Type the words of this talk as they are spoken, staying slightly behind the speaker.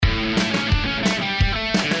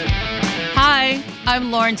I'm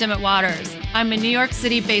Lauren Dimmitt Waters. I'm a New York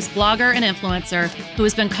City-based blogger and influencer who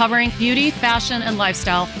has been covering beauty, fashion, and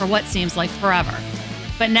lifestyle for what seems like forever.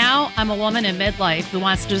 But now I'm a woman in midlife who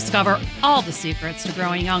wants to discover all the secrets to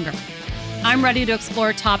growing younger. I'm ready to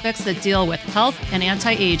explore topics that deal with health and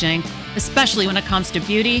anti-aging, especially when it comes to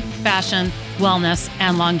beauty, fashion, wellness,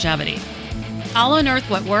 and longevity. I'll unearth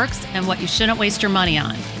what works and what you shouldn't waste your money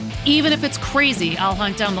on. Even if it's crazy, I'll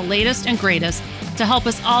hunt down the latest and greatest to help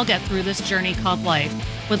us all get through this journey called life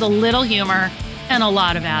with a little humor and a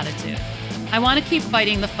lot of attitude. I want to keep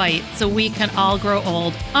fighting the fight so we can all grow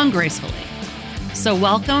old ungracefully. So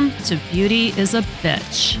welcome to Beauty is a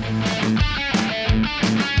Bitch.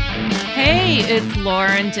 Hey, it's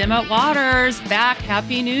Lauren Dimmitt Waters back.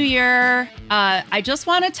 Happy New Year. I just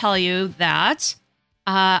want to tell you that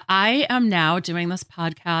I am now doing this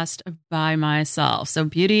podcast by myself. So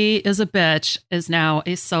Beauty is a Bitch is now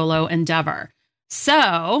a solo endeavor.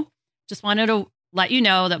 So just wanted to let you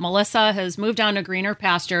know that Melissa has moved on to greener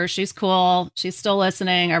pastures. She's cool. She's still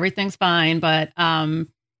listening. Everything's fine. But, and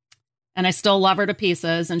I still love her to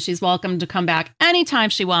pieces, and she's welcome to come back anytime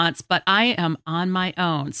she wants, but I am on my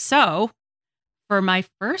own. So for my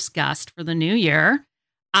first guest for the new year,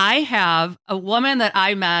 I have a woman that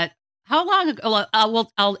I met. How long ago?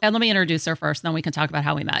 Let me introduce her first, then we can talk about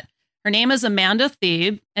how we met. Her name is Amanda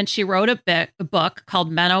Thebe, and she wrote a book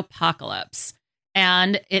called Menopocalypse.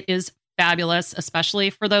 And it is fabulous, especially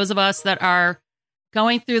for those of us that are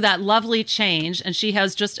going through that lovely change. And she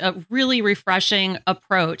has just a really refreshing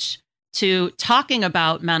approach to talking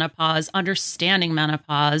about menopause, understanding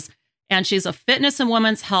menopause. And she's a fitness and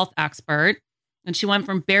women's health expert. And she went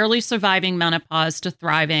from barely surviving menopause to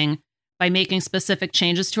thriving by making specific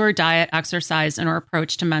changes to her diet, exercise, and her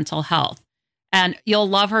approach to mental health. And you'll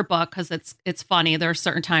love her book because it's funny. There are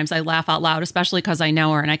certain times I laugh out loud, especially because I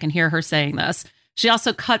know her and I can hear her saying this. She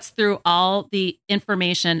also cuts through all the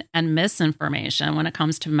information and misinformation when it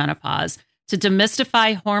comes to menopause to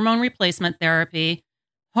demystify hormone replacement therapy,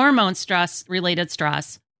 hormone related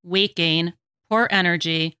stress, weight gain, poor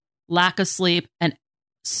energy, lack of sleep, and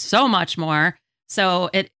so much more. So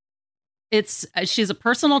she's a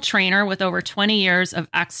personal trainer with over 20 years of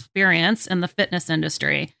experience in the fitness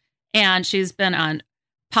industry. And she's been on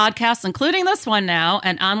podcasts, including this one now,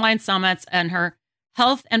 and online summits, and her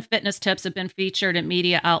health and fitness tips have been featured in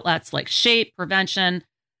media outlets like Shape, Prevention,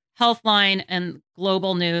 Healthline, and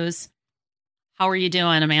Global News. How are you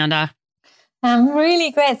doing, Amanda? I'm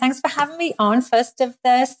really great. Thanks for having me on first of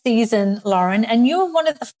the season, Lauren. And you're one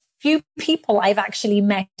of the few people I've actually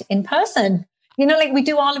met in person. You know, like we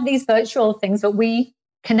do all of these virtual things, but we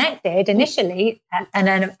connected initially at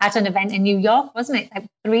an event in New York, wasn't it? Like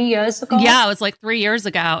 3 years ago? Yeah, it was like 3 years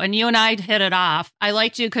ago. And you and I hit it off. I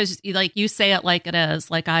liked you because you say it like it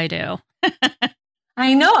is, like I do.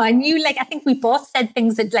 I know. And I think we both said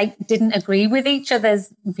things that didn't agree with each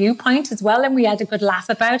other's viewpoint as well. And we had a good laugh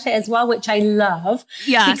about it as well, which I love.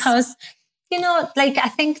 Yes. Because I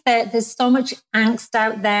think that there's so much angst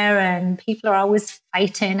out there and people are always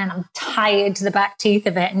fighting, and I'm tired to the back teeth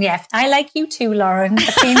of it. And yeah, I like you too, Lauren.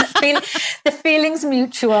 The feeling's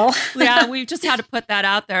mutual. Yeah, we just had to put that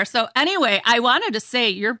out there. So anyway, I wanted to say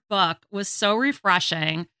your book was so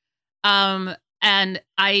refreshing. And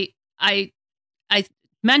I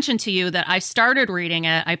mentioned to you that I started reading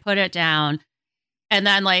it, I put it down, and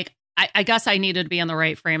then I guess I needed to be in the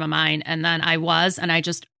right frame of mind. And then I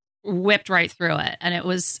just whipped right through it, and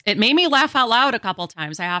it made me laugh out loud a couple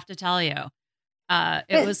times, I have to tell you.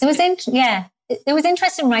 It was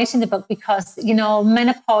interesting writing the book because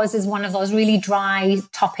menopause is one of those really dry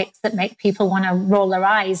topics that make people want to roll their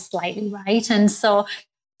eyes slightly, right? And so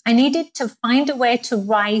I needed to find a way to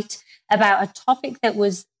write about a topic that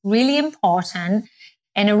was really important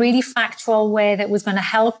in a really factual way that was going to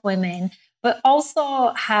help women, but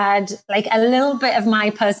also had a little bit of my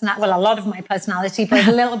personality, well, a lot of my personality, but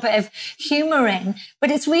a little bit of humor in. But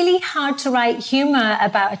it's really hard to write humor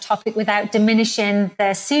about a topic without diminishing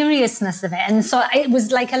the seriousness of it. And so it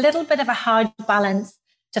was a little bit of a hard balance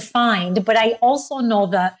to find. But I also know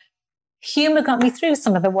that humor got me through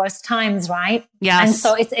some of the worst times, right? Yes. And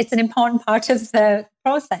so it's an important part of the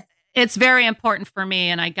process. It's very important for me,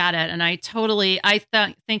 and I get it. And I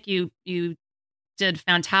think you did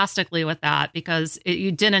fantastically with that because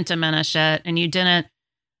you didn't diminish it and you didn't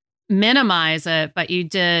minimize it, but you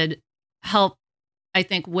did help, I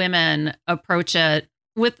think, women approach it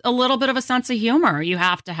with a little bit of a sense of humor. You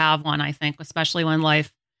have to have one, I think, especially when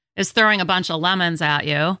life is throwing a bunch of lemons at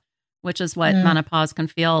you, which is what menopause can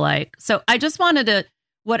feel like. So I just wanted to,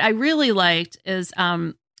 what I really liked is,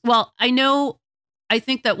 I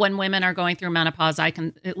think that when women are going through menopause, I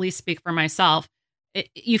can at least speak for myself.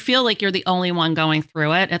 you feel like you're the only one going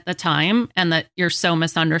through it at the time and that you're so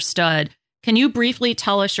misunderstood. Can you briefly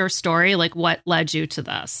tell us your story? Like what led you to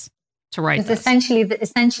this, to write it's this? essentially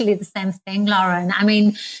the same thing, Lauren. I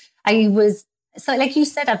mean, so like you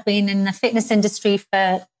said, I've been in the fitness industry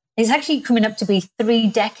for, it's actually coming up to be 3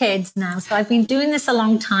 decades now. So I've been doing this a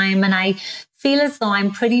long time, and I feel as though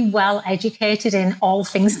I'm pretty well educated in all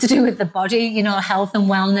things to do with the body, you know, health and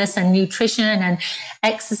wellness and nutrition and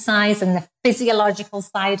exercise and the physiological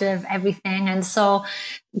side of everything. And so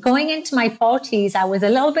going into my 40s, I was a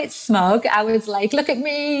little bit smug. I was like, look at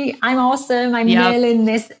me, I'm awesome. I'm nailing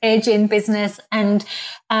this age-in business. And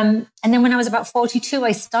then when I was about 42,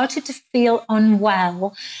 I started to feel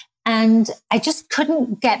unwell. And I just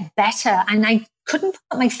couldn't get better. And I couldn't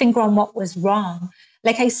put my finger on what was wrong.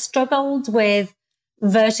 Like I struggled with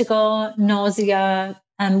vertigo, nausea,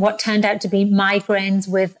 and what turned out to be migraines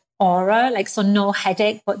with aura, like so no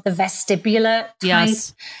headache, but the vestibular type.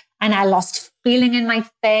 Yes. And I lost feeling in my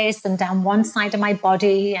face and down one side of my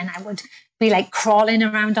body. And I would be like crawling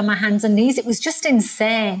around on my hands and knees. It was just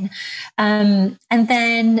insane. And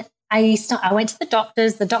then I went to the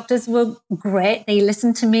doctors. The doctors were great. They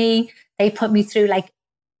listened to me. They put me through like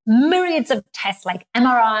myriads of tests, like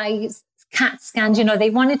MRIs, CAT scans. You know, they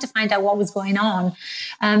wanted to find out what was going on.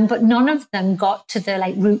 But none of them got to the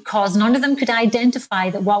like root cause. None of them could identify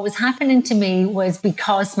that what was happening to me was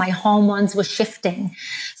because my hormones were shifting.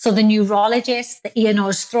 So the neurologist, the ear,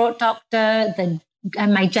 nose, throat doctor,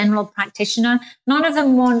 my general practitioner, none of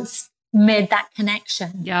them once made that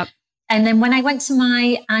connection. Yep. And then when I went to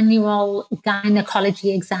my annual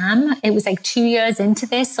gynecology exam, it was like 2 years into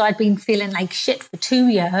this. So I'd been feeling like shit for 2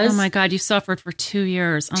 years. Oh my God, you suffered for 2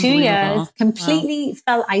 years. 2 years, completely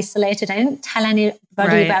felt isolated. I didn't tell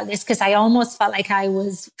anybody about this because I almost felt like I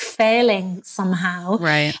was failing somehow.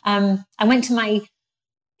 Right. I went to my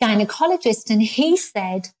gynecologist and he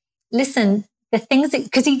said, listen, the things that,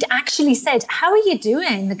 because he actually said, how are you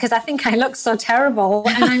doing? Because I think I look so terrible.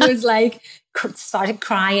 And I was like, started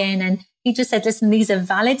crying. And he just said, listen, these are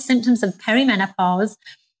valid symptoms of perimenopause.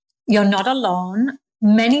 You're not alone.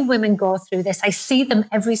 Many women go through this. I see them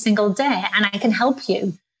every single day and I can help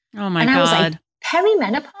you. Oh my God. God. I was like,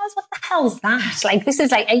 perimenopause? What the hell's that? Like, this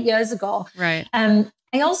is like 8 years ago. Right.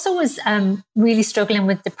 I also was really struggling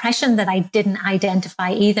with depression that I didn't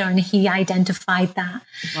identify either, and he identified that.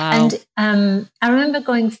 Wow. And I remember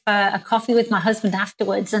going for a coffee with my husband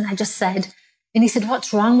afterwards, and I just said, and he said,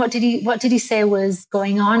 "What's wrong? What did he say was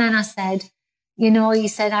going on?" And I said, "You know," he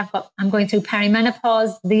said, I'm going through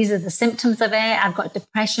perimenopause. These are the symptoms of it. I've got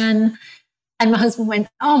depression." And my husband went,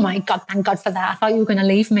 "Oh my God, thank God for that. I thought you were going to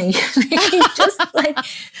leave me."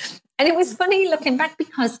 And it was funny looking back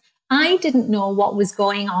because I didn't know what was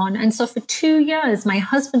going on. And so for 2 years, my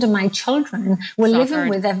husband and my children were living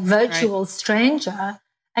with a virtual stranger,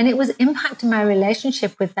 and it was impacting my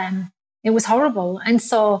relationship with them. It was horrible. And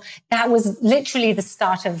so that was literally the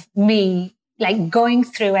start of me, like going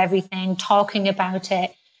through everything, talking about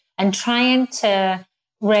it and trying to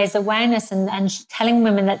raise awareness and telling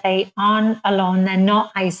women that they aren't alone, they're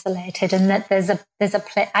not isolated, and that there's a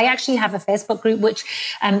place. I actually have a Facebook group, which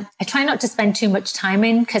I try not to spend too much time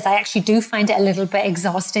in because I actually do find it a little bit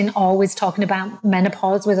exhausting, always talking about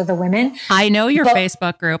menopause with other women. I know your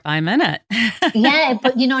Facebook group. I'm in it. Yeah,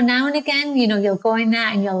 but you know, now and again, you know, you'll go in there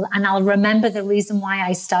and I'll remember the reason why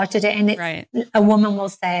I started it, and a woman will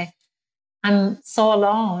say, "I'm so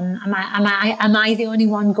alone. Am I the only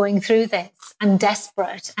one going through this? I'm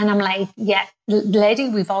desperate." And I'm like, "Yeah, lady,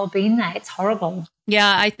 we've all been there. It's horrible."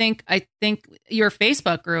 Yeah, I think your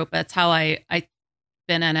Facebook group, that's how I've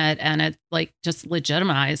been in it, and it like just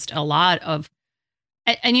legitimized a lot of,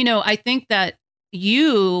 and you know, I think that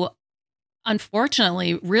you,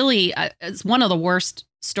 unfortunately, really, it's one of the worst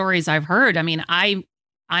stories I've heard. I mean,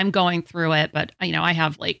 I'm going through it, but you know, I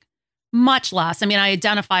have like much less. I mean, I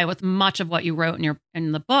identify with much of what you wrote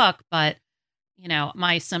in the book, but you know,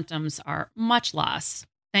 my symptoms are much less.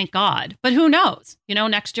 Thank God. But who knows? You know,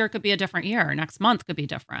 next year could be a different year. Next month could be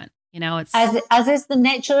different. You know, it's as is the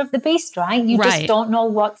nature of the beast, right? You just don't know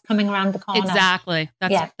what's coming around the corner. Exactly.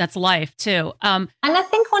 That's life too. And I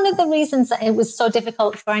think one of the reasons that it was so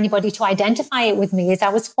difficult for anybody to identify it with me is I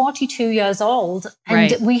was 42 years old,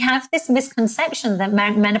 and we have this misconception that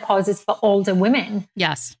menopause is for older women.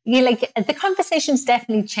 Yes. The conversation's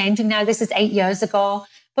definitely changing now. This is 8 years ago.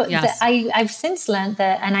 But I've since learned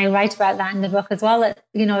that, and I write about that in the book as well, that,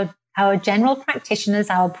 you know, our general practitioners,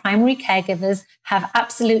 our primary caregivers have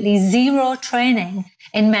absolutely zero training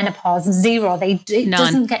in menopause, zero. It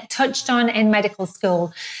doesn't get touched on in medical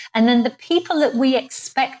school. And then the people that we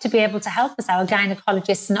expect to be able to help us, our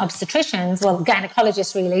gynecologists and obstetricians, well,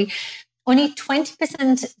 gynecologists really, only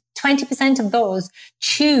 20% of those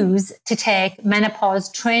choose to take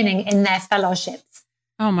menopause training in their fellowships.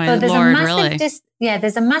 Oh my Lord, really?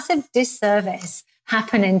 There's a massive disservice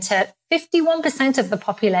happening to 51% of the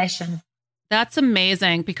population. That's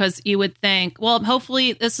amazing, because you would think, well,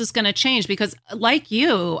 hopefully this is going to change, because like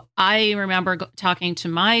you, I remember talking to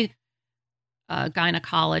my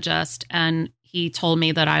gynecologist, and he told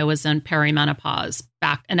me that I was in perimenopause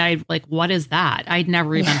back. And I like, what is that? I'd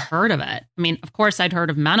never even heard of it. I mean, of course I'd heard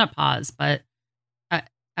of menopause, but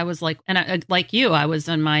I was like, and like you, I was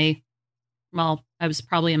I was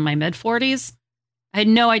probably in my mid 40s. I had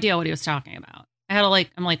no idea what he was talking about.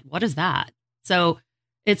 I'm like, what is that? So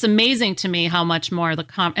it's amazing to me how much more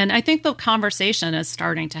and I think the conversation is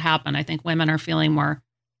starting to happen. I think women are feeling more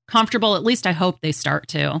comfortable. At least I hope they start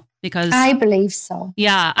to, because I believe so.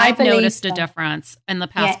 Yeah, I've noticed a difference in the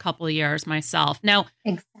past couple of years myself. Now,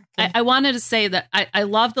 exactly. I wanted to say that I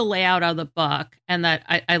love the layout of the book, and that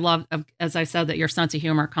I love, as I said, that your sense of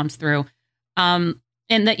humor comes through, and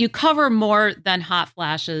that you cover more than hot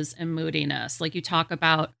flashes and moodiness. Like you talk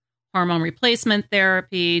about hormone replacement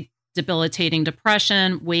therapy, debilitating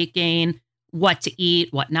depression, weight gain, what to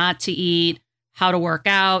eat, what not to eat, how to work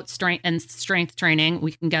out, strength training.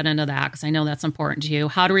 We can get into that because I know that's important to you.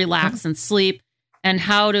 How to relax and sleep, and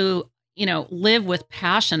how to, live with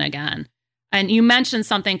passion again. And you mentioned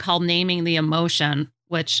something called naming the emotion,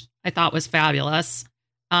 which I thought was fabulous.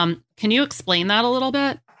 Can you explain that a little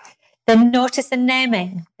bit? The notice and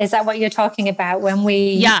naming. Is that what you're talking about when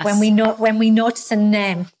we notice and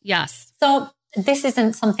name? Yes. So this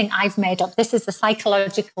isn't something I've made up. This is a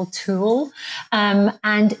psychological tool,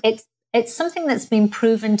 and it's something that's been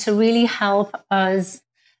proven to really help us,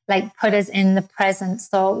 put us in the present.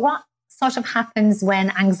 So what sort of happens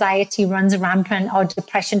when anxiety runs rampant or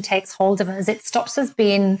depression takes hold of us? It stops us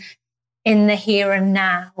being in the here and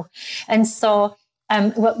now. And so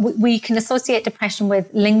we can associate depression with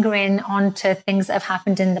lingering onto things that have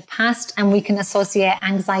happened in the past, and we can associate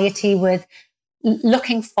anxiety with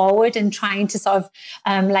looking forward and trying to sort of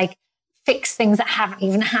fix things that haven't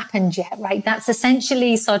even happened yet, right? That's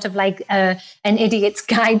essentially sort of like an idiot's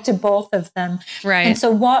guide to both of them. Right. And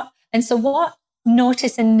so what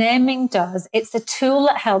notice and naming does, it's a tool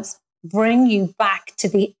that helps bring you back to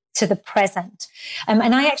the present.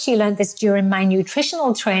 And I actually learned this during my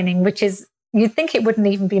nutritional training, which is, you'd think it wouldn't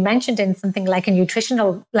even be mentioned in something like a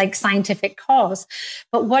nutritional, scientific course.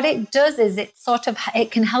 But what it does is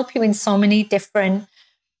it can help you in so many different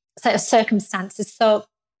sort of circumstances. So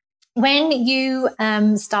when you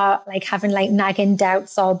start having nagging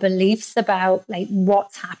doubts or beliefs about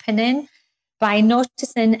what's happening, by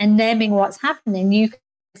noticing and naming what's happening, you can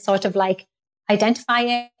sort of identify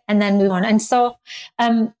it and then move on. And so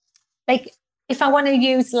if I want to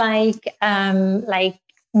use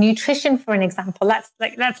nutrition for an example, that's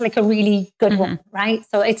a really good one, right?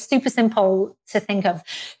 So it's super simple to think of.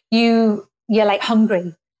 You're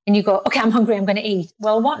hungry and you go, okay, I'm hungry, I'm going to eat.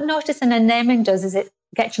 Well, what noticing and naming does is it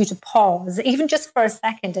gets you to pause, even just for a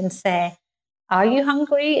second, and say, are you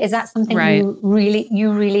hungry? Is that something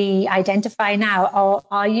you really identify now? Or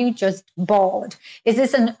are you just bored? Is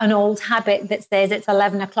this an old habit that says it's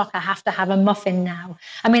 11 o'clock, I have to have a muffin now?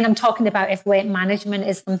 I mean, I'm talking about if weight management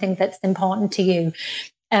is something that's important to you.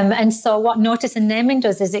 And so what notice and naming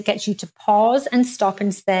does is it gets you to pause and stop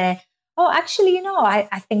and say, oh, actually,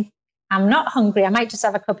 I think I'm not hungry. I might just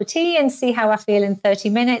have a cup of tea and see how I feel in 30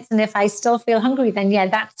 minutes. And if I still feel hungry, then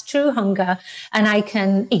that's true hunger and I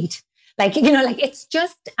can eat. It's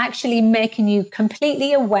just actually making you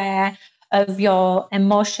completely aware of your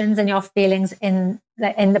emotions and your feelings in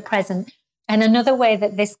the present. And another way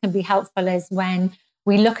that this can be helpful is when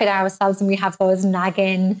we look at ourselves and we have those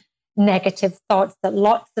nagging negative thoughts that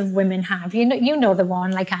lots of women have. You know the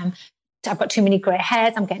one, I've got too many grey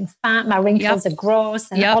hairs, I'm getting fat, my wrinkles are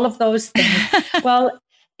gross, and all of those things. Well,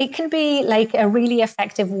 it can be a really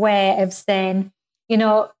effective way of saying,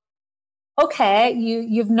 okay,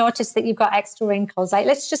 you've noticed that you've got extra wrinkles.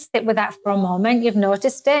 Let's just sit with that for a moment. You've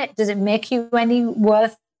noticed it. Does it make you any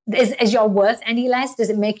worth? Is your worth any less? Does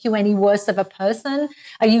it make you any worse of a person?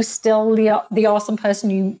 Are you still the awesome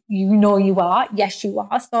person you know you are? Yes, you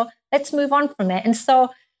are. So let's move on from it. And so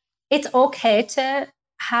it's okay to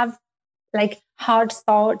have hard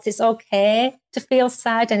thoughts. It's okay to feel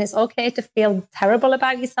sad and it's okay to feel terrible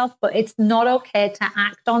about yourself, but it's not okay to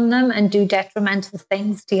act on them and do detrimental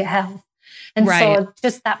things to your health. And so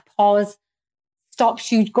just that pause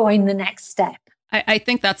stops you going the next step. I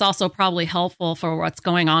think that's also probably helpful for what's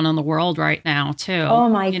going on in the world right now, too. Oh,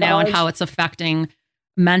 my God. And how it's affecting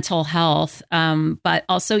mental health. But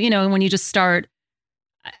also, when you just start,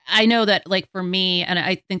 I know that like for me, and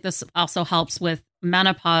I think this also helps with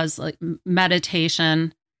menopause, like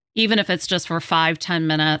meditation, even if it's just for 5-10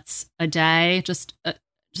 minutes a day, just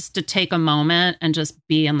to take a moment and just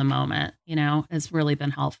be in the moment, has really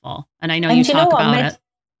been helpful. And I know you talk about it.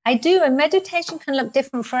 I do. And meditation can look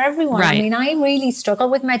different for everyone. Right. I mean, I really struggle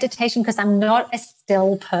with meditation because I'm not a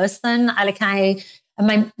still person.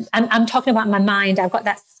 I'm talking about my mind. I've got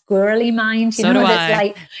that squirrely mind, that's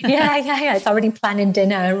like, yeah. It's already planning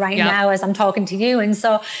dinner right now as I'm talking to you. And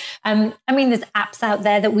so, there's apps out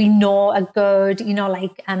there that we know are good,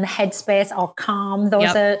 like Headspace or Calm.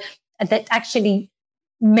 Those are that actually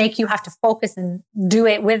make you have to focus and do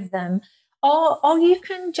it with them. Or you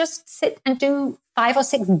can just sit and do 5 or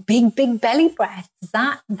 6 big belly breaths.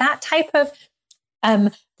 That type of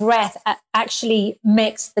breath actually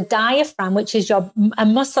makes the diaphragm, which is a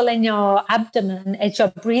muscle in your abdomen, it's your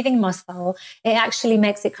breathing muscle. It actually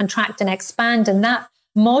makes it contract and expand. And that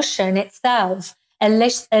motion itself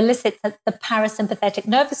elicits the parasympathetic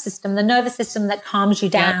nervous system, the nervous system that calms you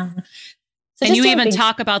down. Yep. So and you even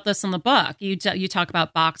talk about this in the book. You talk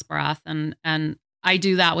about box breath, and I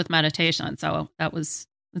do that with meditation. So it's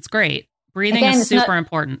great. Breathing is super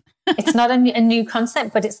important. It's not a new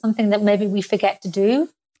concept, but it's something that maybe we forget to do.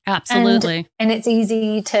 Absolutely. And it's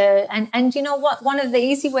easy to, and you know what? One of the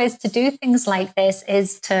easy ways to do things like this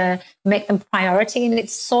is to make them priority. And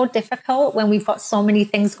it's so difficult when we've got so many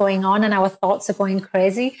things going on and our thoughts are going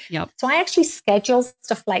crazy. Yep. So I actually schedule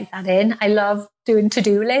stuff like that in. I love doing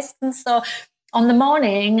to-do lists. And so on the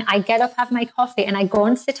morning, I get up, have my coffee, and I go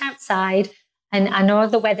and sit outside. And I know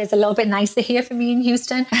the weather's a little bit nicer here for me in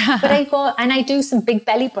Houston, but I go and I do some big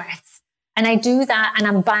belly breaths, and I do that, and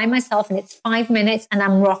I'm by myself, and it's 5 minutes, and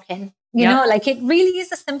I'm rocking. You know, like it really is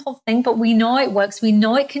a simple thing, but we know it works. We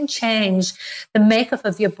know it can change the makeup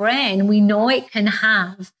of your brain. We know it can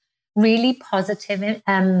have really positive,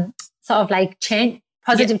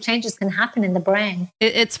 positive changes can happen in the brain.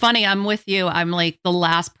 It's funny. I'm with you. I'm like the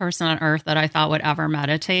last person on earth that I thought would ever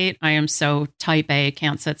meditate. I am so type A,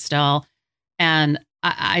 can't sit still. And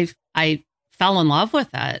I fell in love with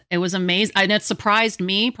it. It was amazing. And it surprised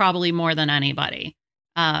me probably more than anybody.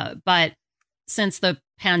 But since the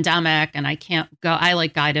pandemic and I can't go, I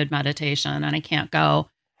like guided meditation and I can't go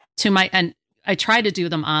to and I try to do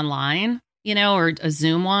them online, or a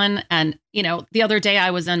Zoom one. And, the other day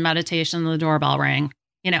I was in meditation and the doorbell rang,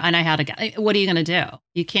 and I had to get, what are you going to do?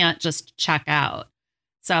 You can't just check out.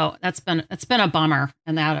 So it's been a bummer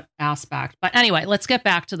in that aspect. But anyway, let's get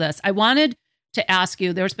back to this. I wanted to ask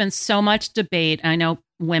you, there's been so much debate. I know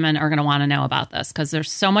women are going to want to know about this because there's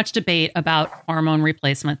so much debate about hormone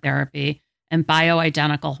replacement therapy and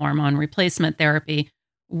bioidentical hormone replacement therapy.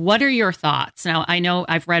 What are your thoughts? Now, I know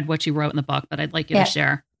I've read what you wrote in the book, but I'd like you to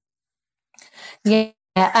share. Yeah.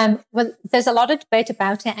 Well, there's a lot of debate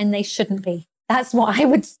about it, and they shouldn't be. That's what I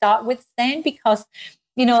would start with saying, because,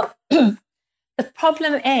 the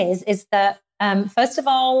problem is that first of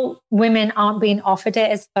all, women aren't being offered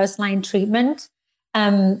it as first-line treatment,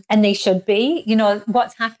 and they should be.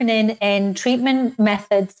 What's happening in treatment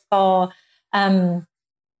methods for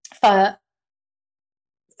menopause,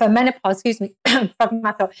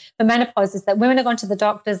 for menopause is that women are going to the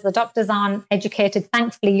doctors aren't educated.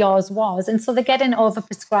 Thankfully, yours was. And so they're getting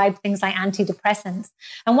overprescribed things like antidepressants.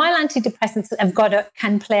 And while antidepressants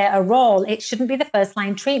can play a role, it shouldn't be the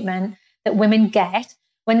first-line treatment that women get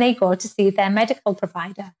when they go to see their medical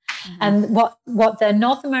provider. Mm-hmm. And what the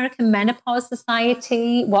North American Menopause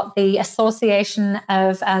Society, what the Association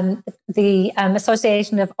of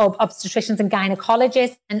Association of Obstetricians and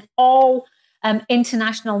Gynecologists, and all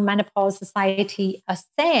international menopause society are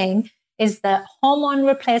saying is that hormone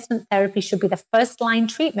replacement therapy should be the first line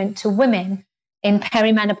treatment to women in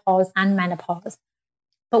perimenopause and menopause.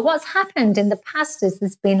 But what's happened in the past is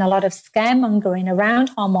there's been a lot of scaremongering around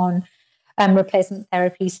hormone replacement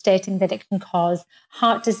therapy, stating that it can cause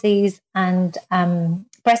heart disease and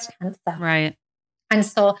breast cancer. Right. And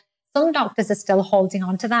so some doctors are still holding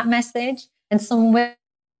on to that message, and some women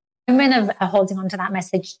are holding on to that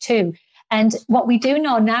message too. And what we do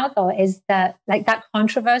know now, though, is that that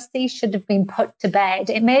controversy should have been put to bed.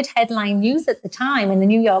 It made headline news at the time in the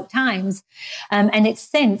New York Times, and it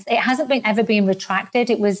hasn't ever been retracted.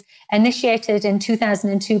 It was initiated in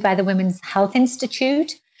 2002 by the Women's Health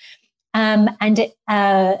Institute.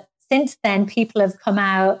 Since then, people have come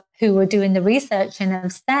out who were doing the research and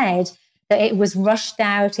have said that it was rushed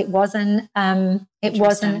out. It wasn't a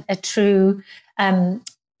true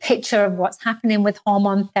picture of what's happening with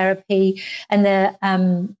hormone therapy.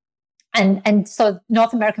 And so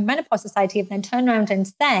North American Menopause Society have then turned around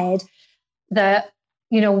and said that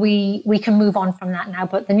we can move on from that now.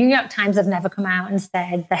 But the New York Times have never come out and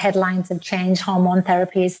said the headlines have changed, hormone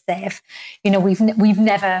therapy is safe. We've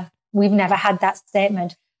never had that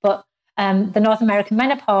statement. But the North American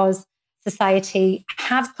Menopause Society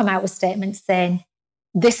have come out with statements saying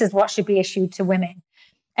this is what should be issued to women.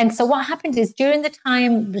 And so what happened is during the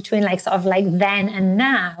time between then and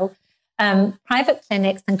now, private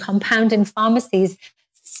clinics and compounding pharmacies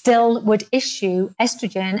still would issue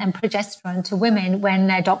estrogen and progesterone to women when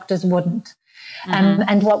their doctors wouldn't.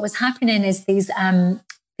 And what was happening is these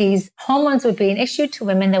hormones were being issued to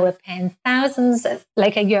women. They were paying thousands,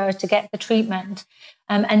 a year to get the treatment.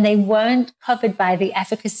 And they weren't covered by the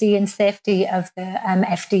efficacy and safety of the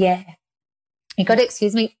FDA. You got to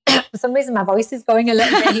excuse me. For some reason, my voice is going a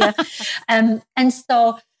little bit here. And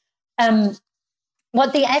so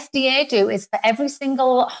what the FDA do is for every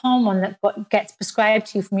single hormone that gets prescribed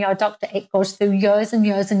to you from your doctor, it goes through years and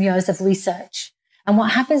years and years of research. And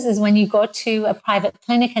what happens is when you go to a private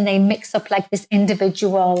clinic and they mix up this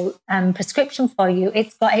individual prescription for you,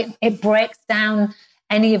 it breaks down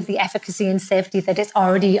any of the efficacy and safety that it's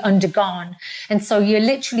already undergone. And so you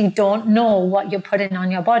literally don't know what you're putting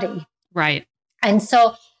on your body. Right. And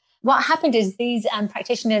so what happened is these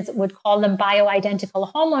practitioners would call them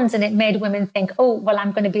bioidentical hormones, and it made women think, oh, well,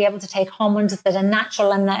 I'm going to be able to take hormones that are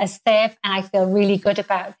natural and that are safe, and I feel really good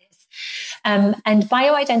about this. And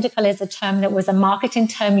bioidentical is a term that was a marketing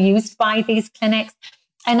term used by these clinics.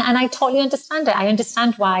 And I totally understand it. I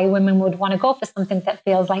understand why women would want to go for something that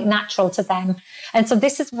feels natural to them. And so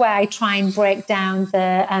this is where I try and break down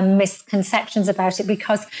the misconceptions about it,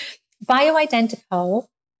 because bioidentical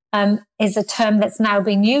is a term that's now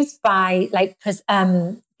been used by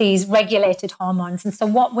these regulated hormones. And so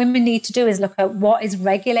what women need to do is look at what is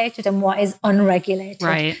regulated and what is unregulated.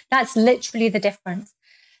 Right. That's literally the difference.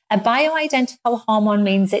 A bioidentical hormone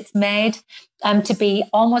means it's made to be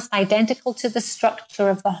almost identical to the structure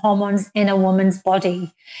of the hormones in a woman's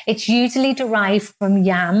body. It's usually derived from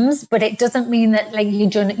yams, but it doesn't mean that you're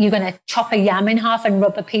going to chop a yam in half and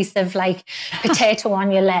rub a piece of potato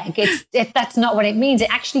on your leg. That's not what it means.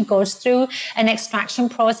 It actually goes through an extraction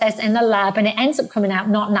process in the lab, and it ends up coming out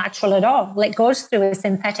not natural at all. It goes through a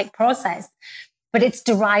synthetic process, but it's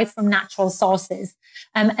derived from natural sources.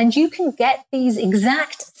 And you can get these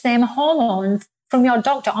exact same hormones from your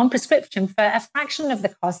doctor on prescription for a fraction of the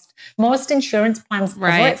cost. Most insurance plans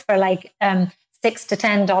cover it for $6 to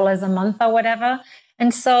 $10 a month or whatever.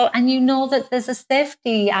 And that there's a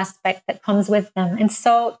safety aspect that comes with them. And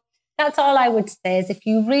so that's all I would say is if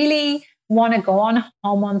you really want to go on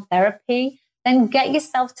hormone therapy, then get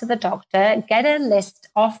yourself to the doctor, get a list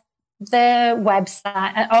off the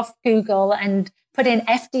website, off Google, and put in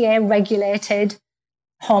FDA regulated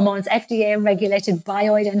hormones, FDA regulated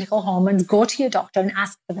bioidentical hormones. Go to your doctor and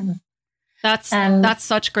ask for them. That's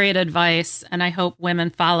such great advice, and I hope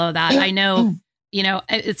women follow that. I know,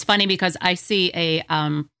 it's funny because I see I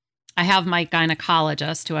have my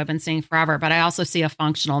gynecologist who I've been seeing forever, but I also see a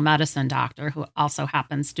functional medicine doctor who also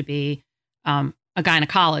happens to be a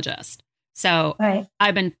gynecologist. So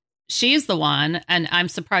she's the one, and I'm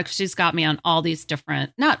surprised she's got me on all these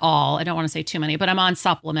different, not all, I don't want to say too many, but I'm on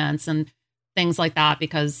supplements and things like that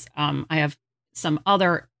because I have some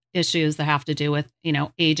other issues that have to do with,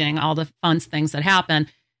 aging, all the fun things that happen.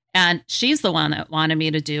 And she's the one that wanted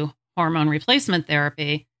me to do hormone replacement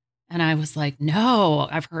therapy. And I was like, no,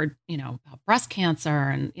 I've heard, about breast cancer.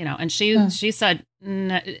 And, and she said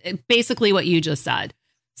basically what you just said.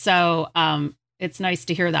 So it's nice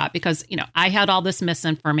to hear that because, I had all this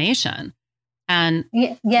misinformation and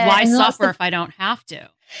why suffer if I don't have to?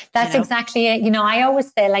 That's exactly it. I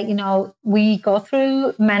always say, we go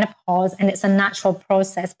through menopause and it's a natural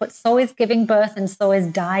process, but so is giving birth and so is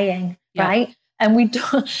dying, right? And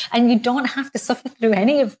you don't have to suffer through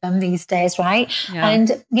any of them these days, right? Yeah.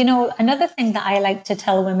 And, another thing that I like to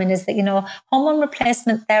tell women is that, hormone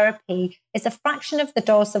replacement therapy is a fraction of the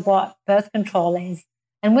dose of what birth control is.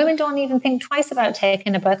 And women don't even think twice about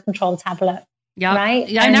taking a birth control tablet. Yeah. Right.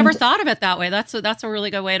 Yeah. I never thought of it that way. That's a really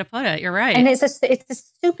good way to put it. You're right. And it's a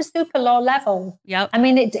super, super low level. Yep. I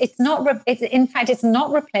mean, it's not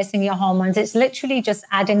replacing your hormones. It's literally just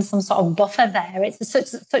adding some sort of buffer there. It's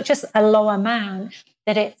such a low amount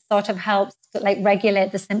that it sort of helps to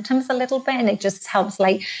regulate the symptoms a little bit. And it just helps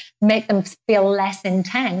make them feel less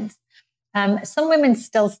intense. Some women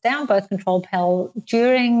still stay on birth control pill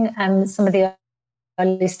during some of the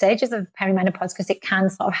early stages of perimenopause because it can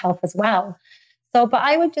sort of help as well. So, but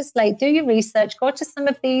I would just do your research, go to some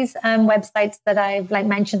of these websites that I've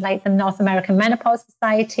mentioned, like the North American Menopause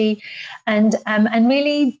Society, and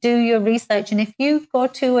really do your research. And if you go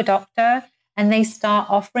to a doctor and they start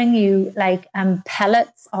offering you like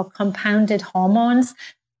pellets or compounded hormones,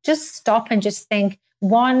 just stop and just think,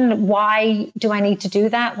 one, why do I need to do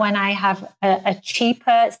that when I have a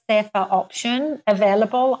cheaper, safer option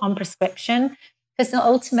available on prescription? Because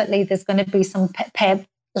ultimately there's going to be some pay,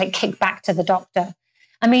 like kickback to the doctor.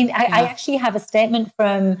 I mean, I actually have a statement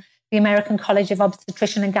from the American College of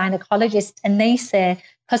Obstetrician and Gynecologists, and they say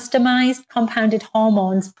customized compounded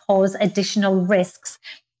hormones pose additional risks.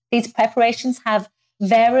 These preparations have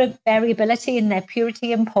variability in their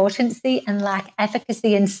purity and potency and lack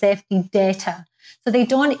efficacy and safety data. So they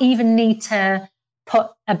don't even need to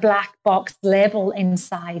put a black box label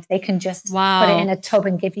inside. They can just put it in a tub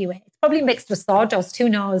and give you it. It's probably mixed with sawdust. Who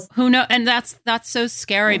knows? Who knows? And that's so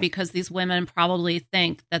scary because these women probably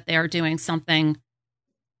think that they're doing something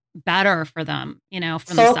better for them, for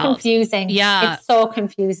themselves. So confusing. Yeah. It's so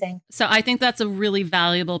confusing. So I think that's a really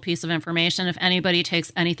valuable piece of information. If anybody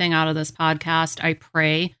takes anything out of this podcast, I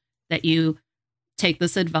pray that you take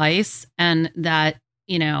this advice and that,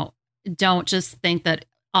 don't just think that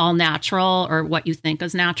all natural or what you think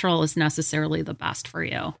is natural is necessarily the best for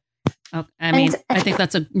you. I mean, I think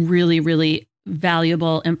that's a really, really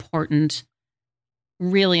valuable,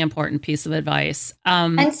 really important piece of advice.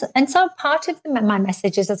 And so part of my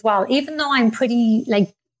messages as well, even though I'm pretty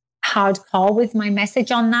like hardcore with my message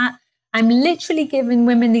on that, I'm literally giving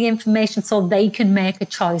women the information so they can make a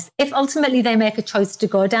choice. If ultimately they make a choice to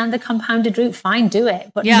go down the compounded route, fine, do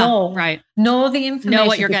it. But know the information. Know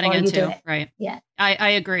what you're getting into. Right. Yeah. I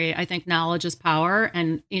agree. I think knowledge is power.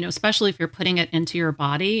 And, especially if you're putting it into your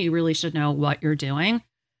body, you really should know what you're doing.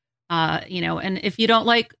 And if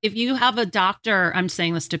you have a doctor, I'm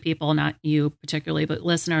saying this to people, not you particularly, but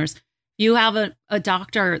listeners, you have a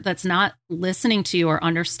doctor that's not listening to you or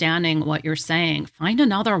understanding what you're saying, find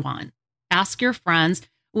another one. Ask your friends.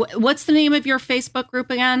 What's the name of your Facebook group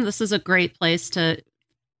again? This is a great place to,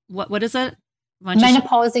 what is it?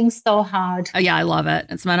 Menopausing So Hard. Oh, yeah, I love it.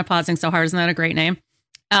 It's Menopausing So Hard. Isn't that a great name?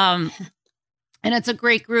 And it's a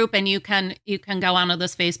great group, and you can go onto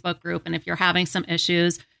this Facebook group, and if you're having some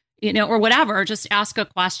issues, or whatever, just ask a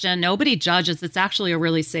question. Nobody judges. It's actually a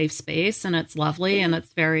really safe space, and it's lovely, and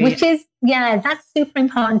it's very... Which is, that's super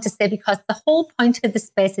important to say, because the whole point of the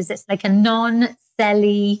space is it's like a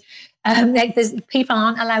non-selly, people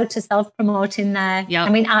aren't allowed to self-promote in there. Yep.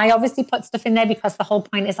 I mean, I obviously put stuff in there because the whole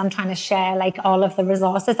point is I'm trying to share like all of the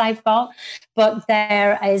resources I've got, but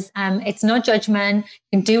there is, it's no judgment.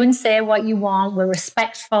 You can do and say what you want. We're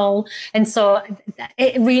respectful. And so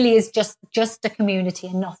it really is just a community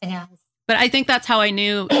and nothing else. But I think that's how I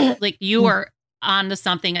knew, like, you were onto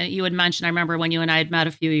something. You had mentioned, I remember when you and I had met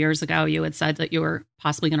a few years ago, you had said that you were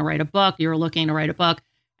possibly going to write a book. You were looking to write a book.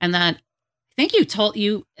 And then I think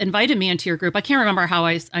you invited me into your group. I can't remember how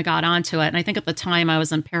I got onto it. And I think at the time I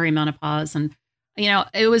was in perimenopause, and,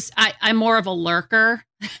 it was, I'm more of a lurker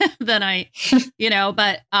than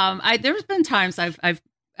but there's been times I've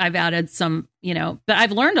added some, but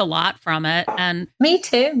I've learned a lot from it. And Me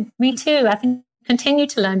too. I think continue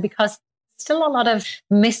to learn, because still a lot of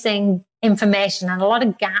missing information and a lot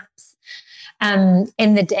of gaps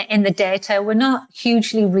in the data. We're not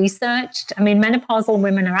hugely researched. I mean, menopausal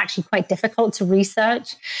women are actually quite difficult to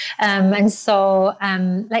research. And so,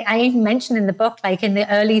 like I even mentioned in the book, like in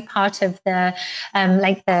the early part of the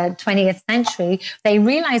 20th century, they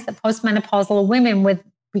realized that postmenopausal women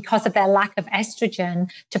because of their lack of estrogen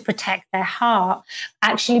to protect their heart,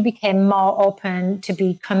 actually became more open to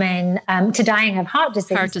becoming, to dying of heart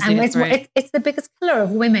disease. It's the biggest killer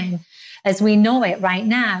of women as we know it right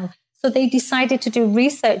now. So they decided to do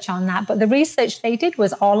research on that. But the research they did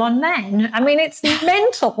was all on men. I mean, it's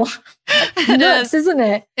mental. Nuts, isn't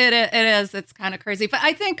it? It is. It's kind of crazy. But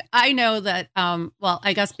I know that,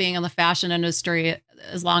 I guess being in the fashion industry,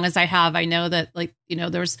 as long as I have, I know that,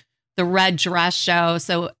 there's the red dress show,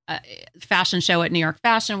 so fashion show at New York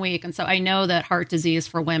Fashion Week. And so I know that heart disease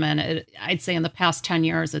for women, I'd say in the past 10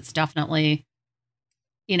 years, it's definitely,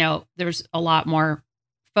 there's a lot more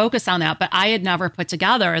focus on that. But I had never put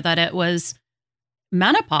together that it was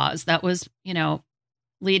menopause that was,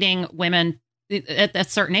 leading women at a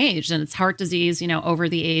certain age, and it's heart disease, over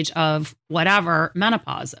the age of whatever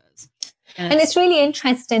menopause is. And it's really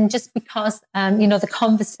interesting just because, the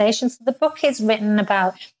conversation. So the book is written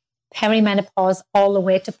about perimenopause all the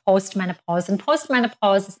way to postmenopause. And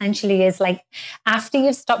postmenopause essentially is like after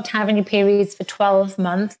you've stopped having your periods for 12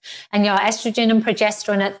 months and your estrogen and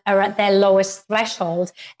progesterone are at their lowest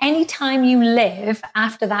threshold. Anytime you live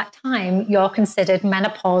after that time, you're considered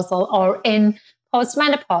menopausal or in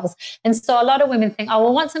postmenopause. And so a lot of women think, oh,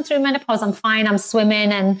 well, once I'm through menopause, I'm fine, I'm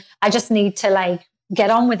swimming, and I just need to get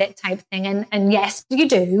on with it type thing. And yes, you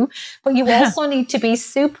do, but you also need to be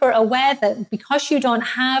super aware that because you don't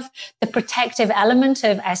have the protective element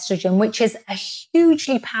of estrogen, which is a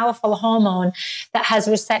hugely powerful hormone that has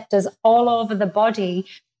receptors all over the body,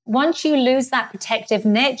 once you lose that protective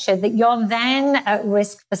nature, that you're then at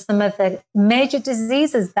risk for some of the major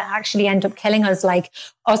diseases that actually end up killing us, like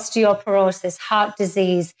osteoporosis, heart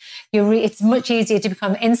disease. It's much easier to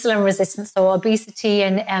become insulin resistant, so obesity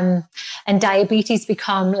and diabetes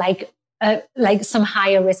become like some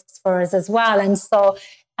higher risks for us as well. And so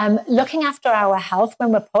looking after our health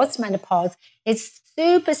when we're post-menopause is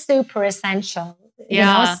super, super essential.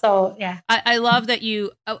 Yeah. So yeah. I love that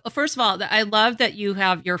you, first of all, I love that you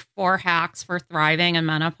have your 4 hacks for thriving in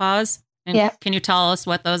menopause. And can you tell us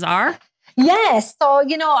what those are? Yes. So,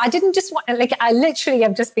 I didn't just want, I literally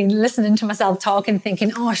have just been listening to myself talk and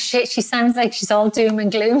thinking, oh shit, she sounds like she's all doom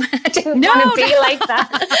and gloom. I didn't want to be like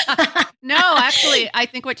that. No, actually, I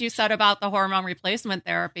think what you said about the hormone replacement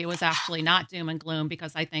therapy was actually not doom and gloom,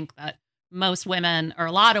 because I think that most women, or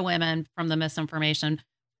a lot of women from the misinformation,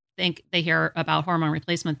 think they hear about hormone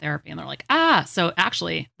replacement therapy and they're like, so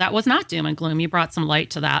actually that was not doom and gloom. You brought some light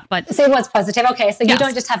to that. But so it was positive. Okay. So you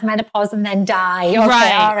don't just have menopause and then die. Okay,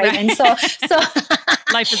 right. All right. And so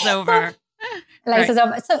life is over. Life is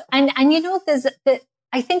over. So, and there's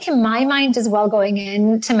I think in my mind as well, going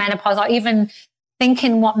into menopause, or even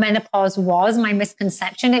thinking what menopause was, my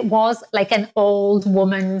misconception, it was like an old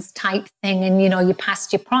woman's type thing. And, you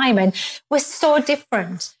passed your prime, and we're so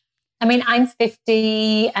different. I mean, I'm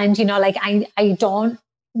 50 and, I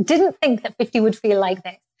didn't think that 50 would feel like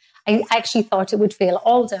this. I actually thought it would feel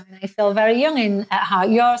older, and I feel very young at heart.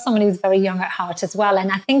 You're someone who's very young at heart as well.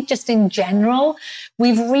 And I think just in general,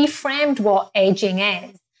 we've reframed what aging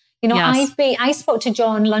is. Yes. I spoke to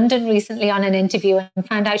Joan London recently on an interview and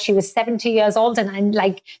found out she was 70 years old and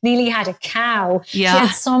nearly had a cow. Yeah. She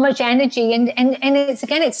had so much energy, and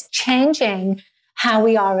it's changing how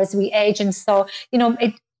we are as we age. And so,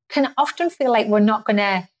 it can often feel like we're not going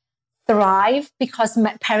to thrive because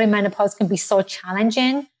perimenopause can be so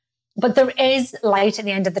challenging. But there is light at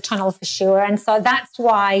the end of the tunnel for sure. And so that's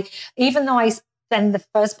why, even though I spend the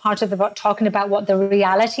first part of the book talking about what the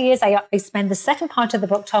reality is, I spend the second part of the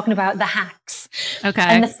book talking about the hacks.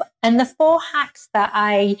 Okay. And the 4 hacks that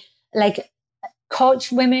I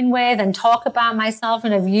coach women with and talk about myself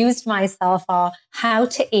and have used myself are how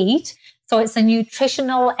to eat. So it's a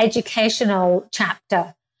nutritional, educational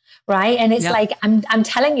chapter. Right. And it's I'm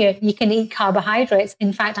telling you, you can eat carbohydrates.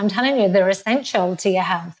 In fact, I'm telling you, they're essential to your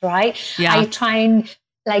health. Right. Yeah. I try and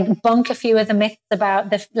bunk a few of the myths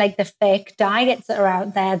about the fake diets that are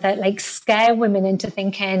out there that scare women into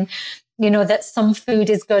thinking, that some food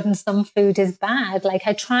is good and some food is bad.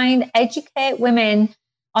 I try and educate women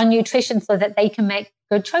on nutrition so that they can make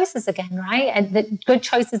good choices again. Right. And the good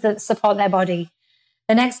choices that support their body.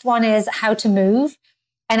 The next one is how to move.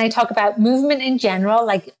 And I talk about movement in general,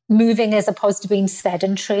 like moving as opposed to being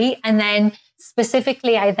sedentary. And then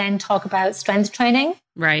specifically, I then talk about strength training.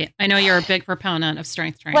 Right. I know you're a big proponent of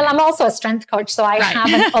strength training. Well, I'm also a strength coach, so I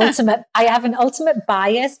have an ultimate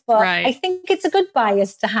bias, but I think it's a good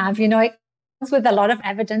bias to have. It comes with a lot of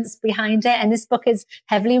evidence behind it. And this book is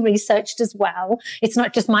heavily researched as well. It's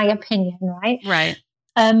not just my opinion, right? Right.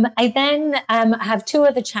 I then have 2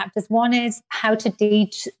 other chapters. One is how to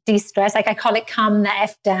de-stress. I call it calm the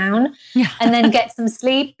F down, and then get some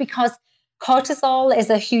sleep, because high cortisol is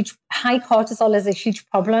a huge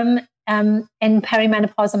problem in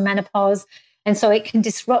perimenopause and menopause. And so it can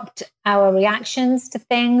disrupt our reactions to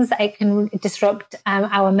things. It can disrupt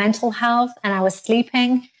our mental health and our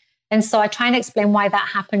sleeping. And so I try and explain why that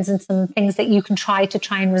happens and some things that you can try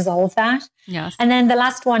and resolve that. Yes. And then the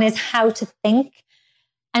last one is how to think.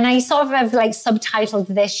 And I sort of have subtitled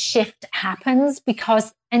this Shift Happens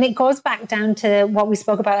and it goes back down to what we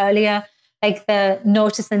spoke about earlier, the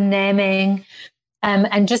notice and naming,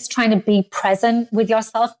 and just trying to be present with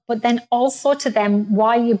yourself, but then also to them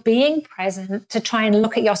why you're being present, to try and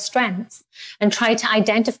look at your strengths and try to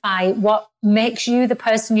identify what makes you the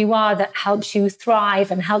person you are, that helps you thrive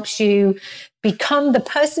and helps you become the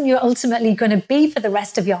person you're ultimately going to be for the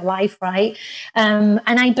rest of your life, right? And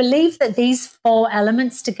I believe that these 4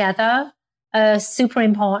 elements together are super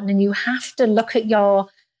important, and you have to look at your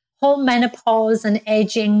whole menopause and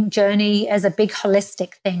aging journey as a big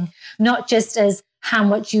holistic thing, not just as how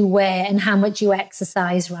much you wear and how much you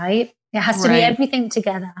exercise, right? It has to be everything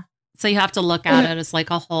together. So you have to look at it as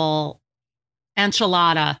a whole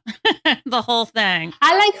enchilada, the whole thing.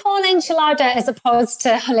 I like whole enchilada as opposed to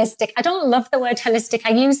holistic. I don't love the word holistic.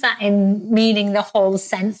 I use that in meaning the whole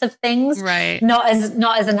sense of things, right? Not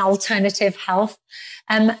as an alternative health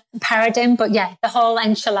paradigm, but yeah, the whole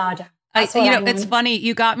enchilada. It's funny.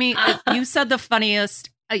 You got me. You said the funniest.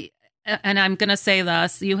 And I'm going to say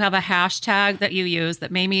this. You have a hashtag that you use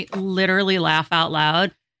that made me literally laugh out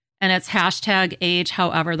loud. And it's hashtag age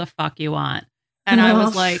however the fuck you want. And I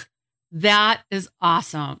was like, that is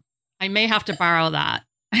awesome. I may have to borrow that.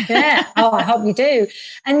 Yeah. Oh, I hope you do.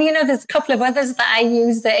 And, there's a couple of others that I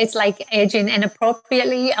use that it's like aging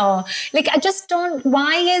inappropriately or like, I just don't,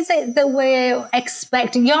 why is it that we're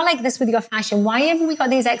expecting, you're like this with your fashion. Why have we got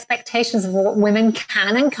these expectations of what women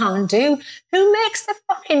can and can't do? Who makes the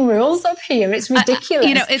fucking rules up here? It's ridiculous.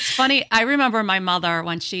 It's funny. I remember my mother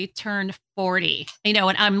when she turned 40, and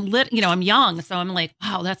I'm young. So I'm like,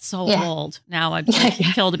 wow, that's so old. Now I'd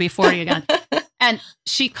kill to be 40 again. And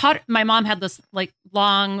my mom had this like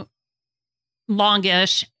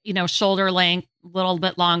longish, shoulder length, little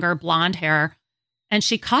bit longer blonde hair. And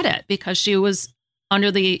she cut it because she was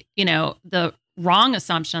under the wrong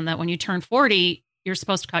assumption that when you turn 40, you're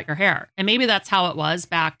supposed to cut your hair. And maybe that's how it was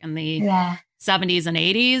back in the 70s and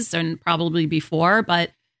 80s and probably before.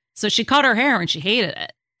 But so she cut her hair and she hated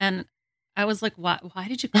it. And I was like, why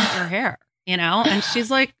did you cut your hair? And she's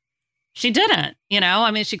like, she didn't,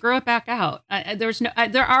 she grew it back out.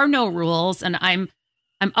 There are no rules. And I'm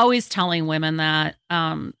always telling women that,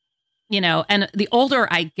 and the older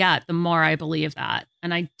I get, the more I believe that.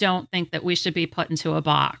 And I don't think that we should be put into a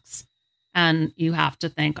box and you have to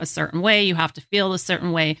think a certain way. You have to feel a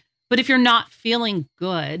certain way. But if you're not feeling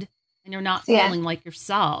good and you're not feeling like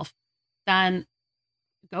yourself, then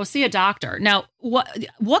go see a doctor. Now,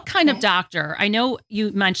 what kind of doctor? I know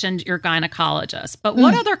you mentioned your gynecologist, but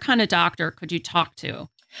what other kind of doctor could you talk to?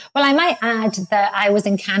 Well, I might add that I was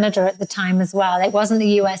in Canada at the time as well. It wasn't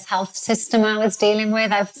the US health system I was dealing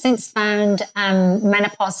with. I've since found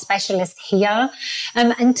menopause specialists here.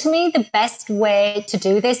 And to me, the best way to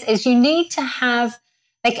do this is you need to have,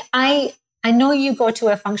 I know you go to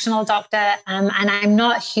a functional doctor, and I'm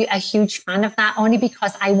not a huge fan of that, only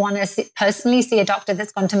because I want to personally see a doctor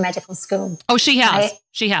that's gone to medical school. Oh, she has. Right?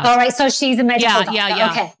 She has. All right, so she's a medical doctor. Yeah.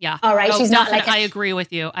 Okay. Yeah. All right, she's not like. I agree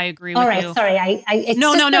with you. All right, sorry.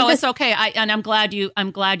 No. It's okay. I'm glad you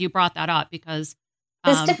brought that up because.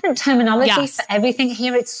 There's different terminology for everything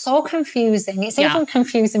here. It's so confusing. It's even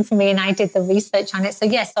confusing for me, and I did the research on it. So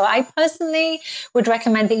so I personally would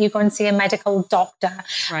recommend that you go and see a medical doctor.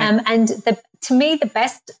 Right. And to me, the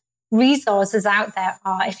best resources out there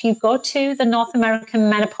are if you go to the North American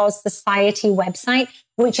Menopause Society website,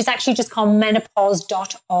 which is actually just called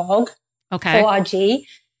menopause.org. Okay. .org.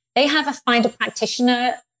 They have a find a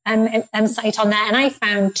practitioner site on there, and I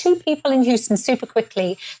found 2 people in Houston super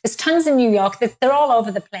quickly. There's tons in New York. They're all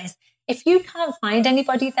over the place. If you can't find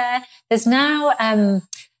anybody there, there's now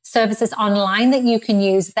services online that you can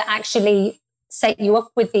use that actually set you up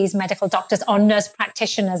with these medical doctors or nurse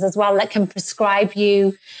practitioners as well that can prescribe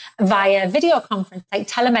you via video conference, like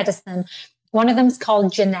telemedicine. One of them is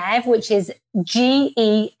called Genev, which is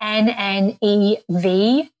GENNEV,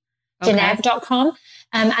 Genev.com.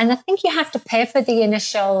 And I think you have to pay for the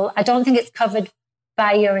initial, I don't think it's covered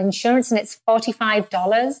by your insurance, and it's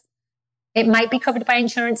 $45. It might be covered by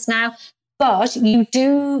insurance now, but you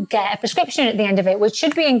do get a prescription at the end of it, which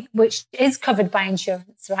is covered by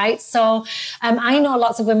insurance, right? So I know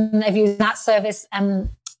lots of women that have used that service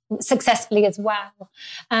successfully as well.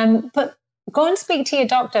 But go and speak to your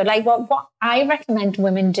doctor. Like what I recommend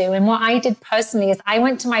women do, and what I did personally, is I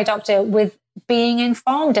went to my doctor with being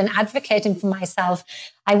informed and advocating for myself.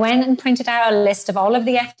 I went and printed out a list of all of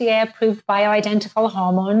the FDA-approved bioidentical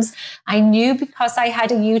hormones. I knew because I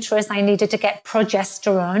had a uterus, I needed to get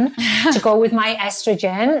progesterone to go with my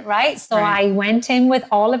estrogen, right? So I went in with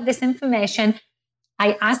all of this information.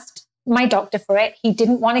 I asked my doctor for it. He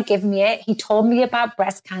didn't want to give me it. He told me about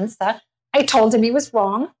breast cancer. I told him he was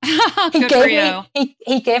wrong. He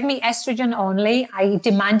gave me estrogen only. I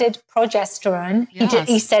demanded progesterone. Yes.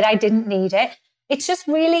 He said I didn't need it. It's just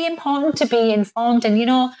really important to be informed. And,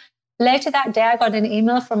 later that day, I got an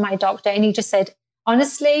email from my doctor, and he just said,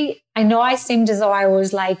 honestly, I know I seemed as though I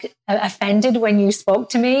was offended when you spoke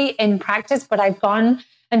to me in practice, but I've gone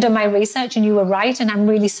and done my research, and you were right. And I'm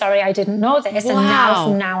really sorry I didn't know this. Wow. And now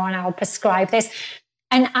from now on, I'll prescribe this.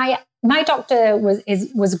 And my doctor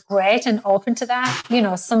was great and open to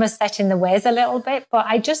that. Some are set in the ways a little bit, but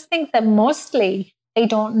I just think that mostly they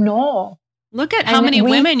don't know. Look at how many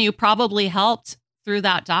women you probably helped through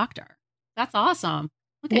that doctor. That's awesome.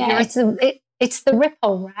 Look at it's the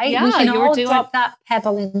ripple, right? Yeah, we can all drop that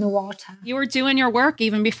pebble in the water. You were doing your work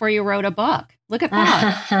even before you wrote a book. Look at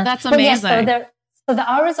that. That's amazing. So there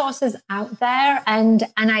are resources out there, and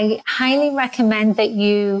I highly recommend that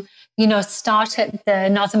you start at the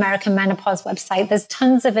North American Menopause website. There's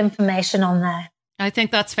tons of information on there. I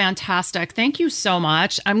think that's fantastic. Thank you so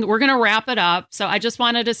much. We're going to wrap it up. So I just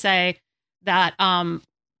wanted to say that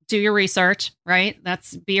do your research, right?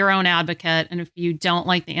 Be your own advocate. And if you don't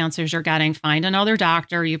like the answers you're getting, find another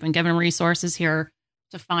doctor. You've been given resources here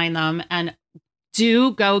to find them. And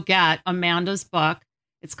do go get Amanda's book.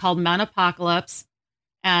 It's called Menopocalypse.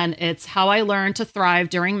 And it's how I learned to thrive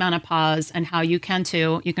during menopause and how you can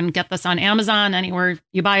too. You can get this on Amazon, anywhere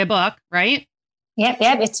you buy a book, right? Yep.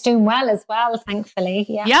 It's doing well as well, thankfully.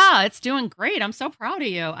 Yeah, it's doing great. I'm so proud of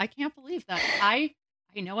you. I can't believe that. I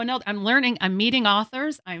know I'm learning. I'm meeting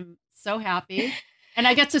authors. I'm so happy. And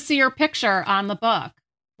I get to see your picture on the book.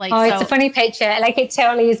 It's a funny picture. Like, it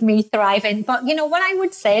totally is me thriving. But, what I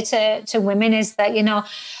would say to women is that,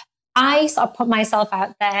 I sort of put myself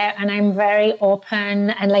out there and I'm very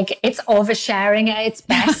open, and like, it's oversharing at its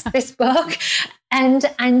best, this book. And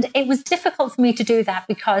it was difficult for me to do that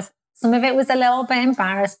because some of it was a little bit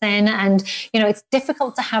embarrassing, and, it's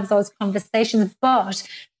difficult to have those conversations, but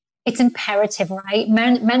it's imperative, right?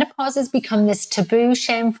 Menopause has become this taboo,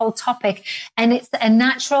 shameful topic, and it's a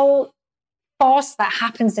natural force that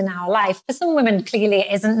happens in our life. For some women, clearly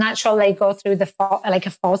it isn't natural. They go through a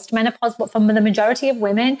forced menopause, but for the majority of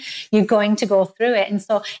women, you're going to go through it. And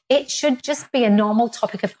so it should just be a normal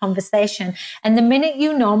topic of conversation. And the minute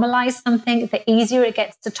you normalize something, the easier it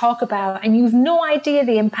gets to talk about. And you've no idea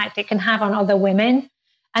the impact it can have on other women.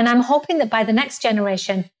 And I'm hoping that by the next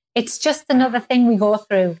generation, it's just another thing we go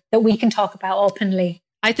through that we can talk about openly.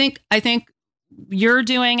 I think you're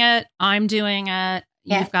doing it. I'm doing it.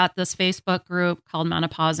 Yeah. You've got this Facebook group called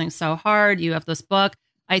Menopausing So Hard. You have this book.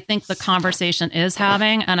 I think the conversation is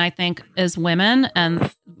having, and I think as women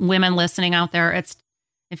and women listening out there,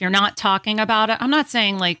 if you're not talking about it, I'm not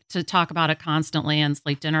saying like to talk about it constantly and it's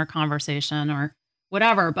like dinner conversation or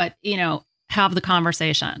whatever, but have the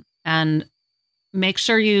conversation and make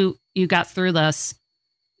sure you got through this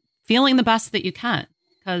feeling the best that you can.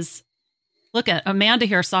 Because look at Amanda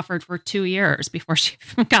here, suffered for 2 years before she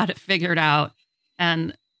got it figured out.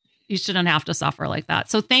 And you shouldn't have to suffer like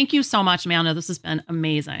that. So thank you so much, Amanda. This has been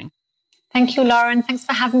amazing. Thank you, Lauren. Thanks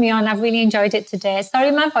for having me on. I've really enjoyed it today.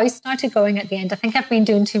 Sorry, my voice started going at the end. I think I've been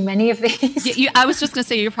doing too many of these. I was just going to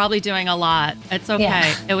say, you're probably doing a lot. It's okay.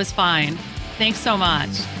 Yeah. It was fine. Thanks so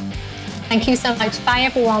much. Thank you so much. Bye,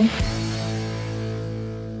 everyone.